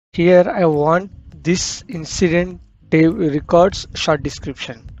Here I want this incident table records short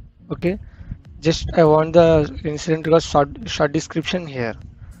description. Okay, just I want the incident records short description here.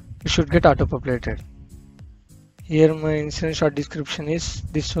 It should get auto populated. Here my incident short description is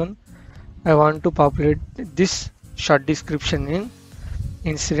this one. I want to populate this short description in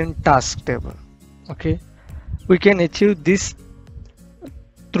incident task table. Okay, we can achieve this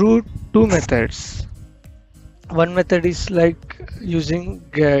through two methods. One method is like using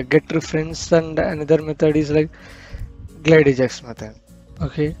getReference, and another method is like glide Ajax method.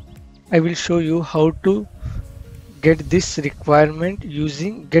 Okay, I will show you how to get this requirement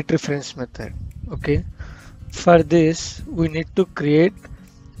using getReference method. Okay, for this we need to create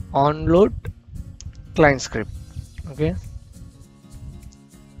onload client script. Okay,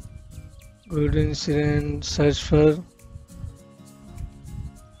 go to incident, search for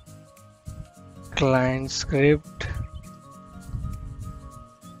client script,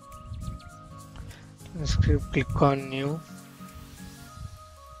 click on new.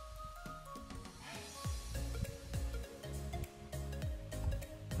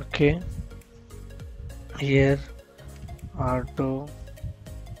 Okay, here auto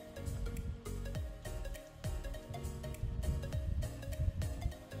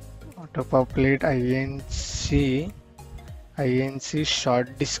populate inc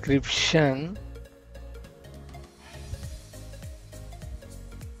short description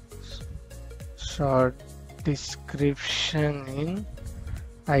in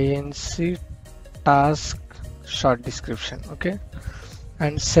inc task short description. Okay,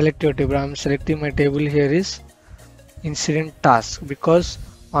 and select your table. I'm selecting my table here is incident task, because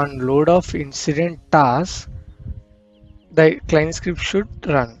on load of incident task the client script should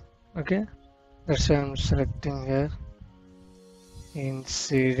run. Okay, that's why I'm selecting here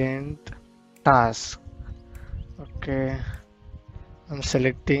incident task. Okay, I'm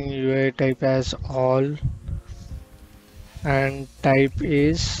selecting UI type as all and type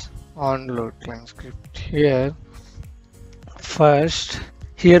is onload client script. Here first,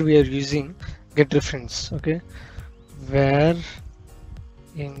 here we are using getReference. Okay, where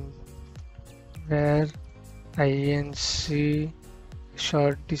inc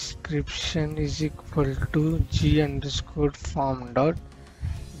short description is equal to g underscore form dot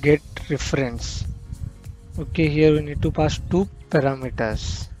get reference. Okay, here we need to pass two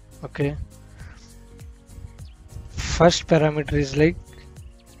parameters. Okay, first parameter is like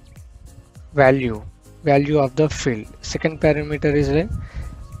value of the field. Second parameter is like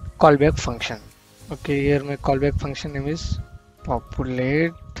callback function. Okay, here my callback function name is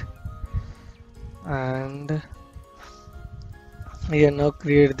populate, and here now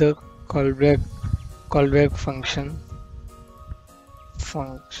create the callback function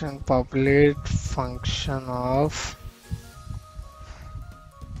populate function of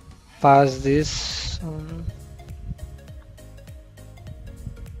pass this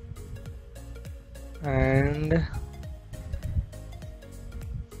and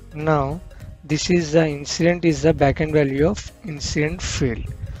now this is the incident is the backend value of incident field.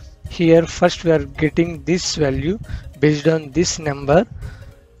 Here first we are getting this value. Based on this number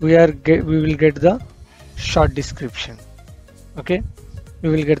we will get the short description. Okay, we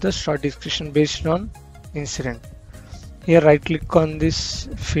will get the short description based on incident. Here right click on this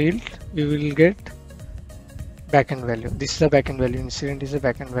field, we will get backend value. This is the backend value, incident is the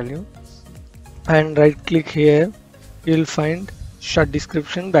backend value, and right click here you will find short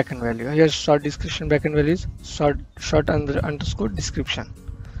description backend value. Here short description backend value is short underscore description.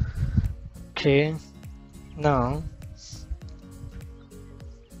 Okay, now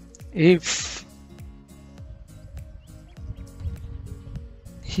if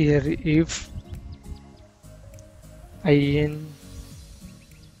here if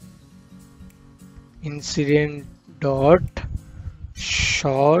incident dot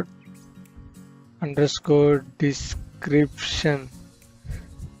short underscore description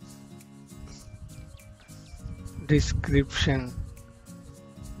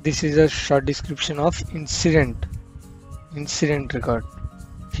this is a short description of incident record.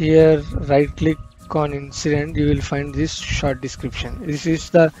 Here right click on incident, you will find this short description. This is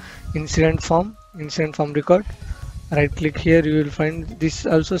the incident form record. Right click here, you will find this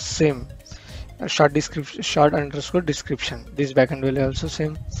also same short underscore description. This backend value also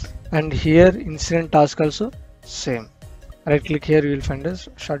same, and here incident task also same. Right click here, you will find a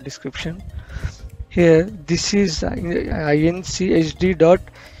short description. Here this is inchd dot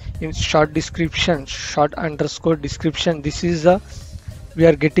in short description short underscore description. This is the we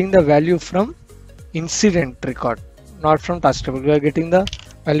are getting the value from incident record, not from task table. We are getting the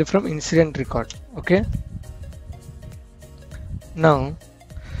value from incident record. Okay, now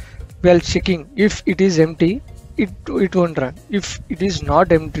we are checking if it is empty, it won't run. If it is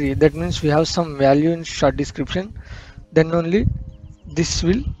not empty, that means we have some value in short description, then only this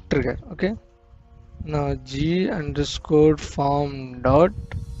will trigger. Okay, now g underscore form dot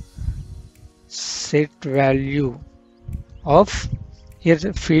set value of, here's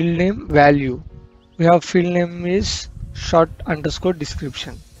a field name value. We have field name is short underscore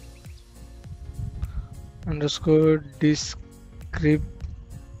description underscore description.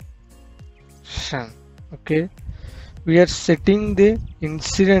 Okay, we are setting the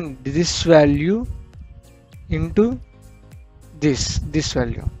incident this value into this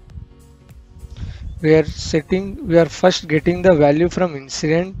value. We are first getting the value from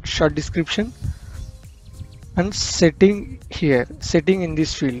incident short description and setting in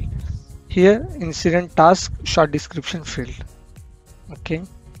this field here, incident task short description field. Okay,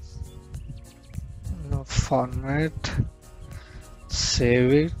 now format,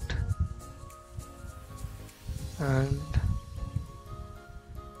 save it, and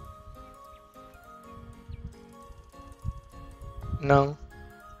now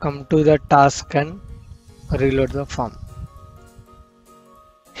come to the task and reload the form.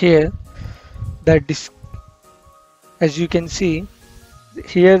 Here as you can see,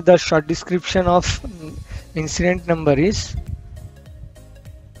 here the short description of incident number is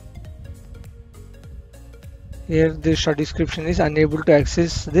here. The short description is unable to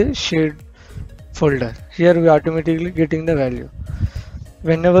access the shared folder. Here we automatically getting the value.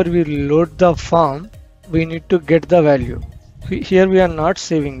 Whenever we load the form, we need to get the value. Here we are not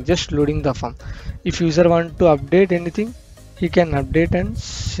saving, just loading the form. If user want to update anything, he can update and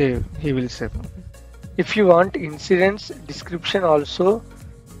save. He will save. If you want incidents description also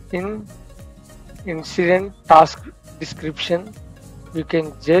in incident task description, you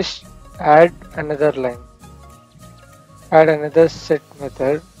can just add another line. Add another set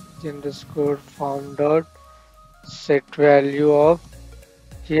method underscore form dot set value of,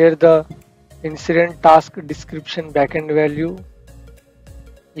 here the incident task description backend value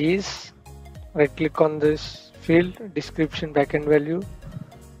is, right click on this field, description backend value.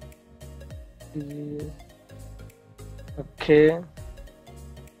 Okay,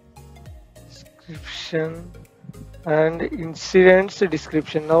 description and incidents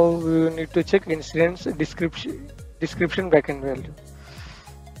description. Now we need to check incidents description backend value.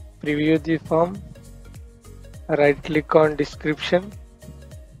 Preview the form, right click on description.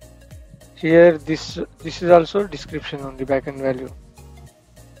 Here this is also description on the backend value.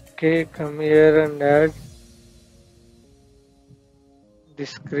 Okay, come here and add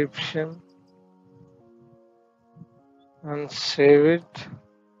description and save it.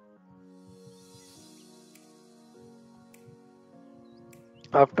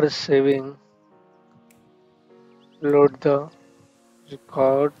 After saving, load the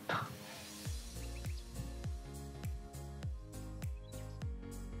record.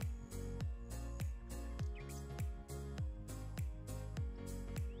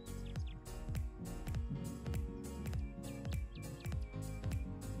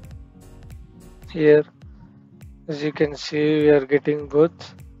 Here, as you can see, we are getting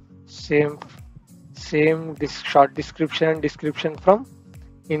both same short description from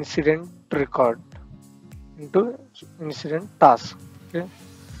incident record into incident task. Okay,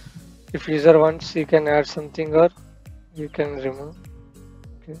 if user wants, you can add something or you can remove.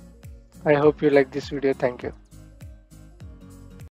 Okay, I hope you like this video. Thank you.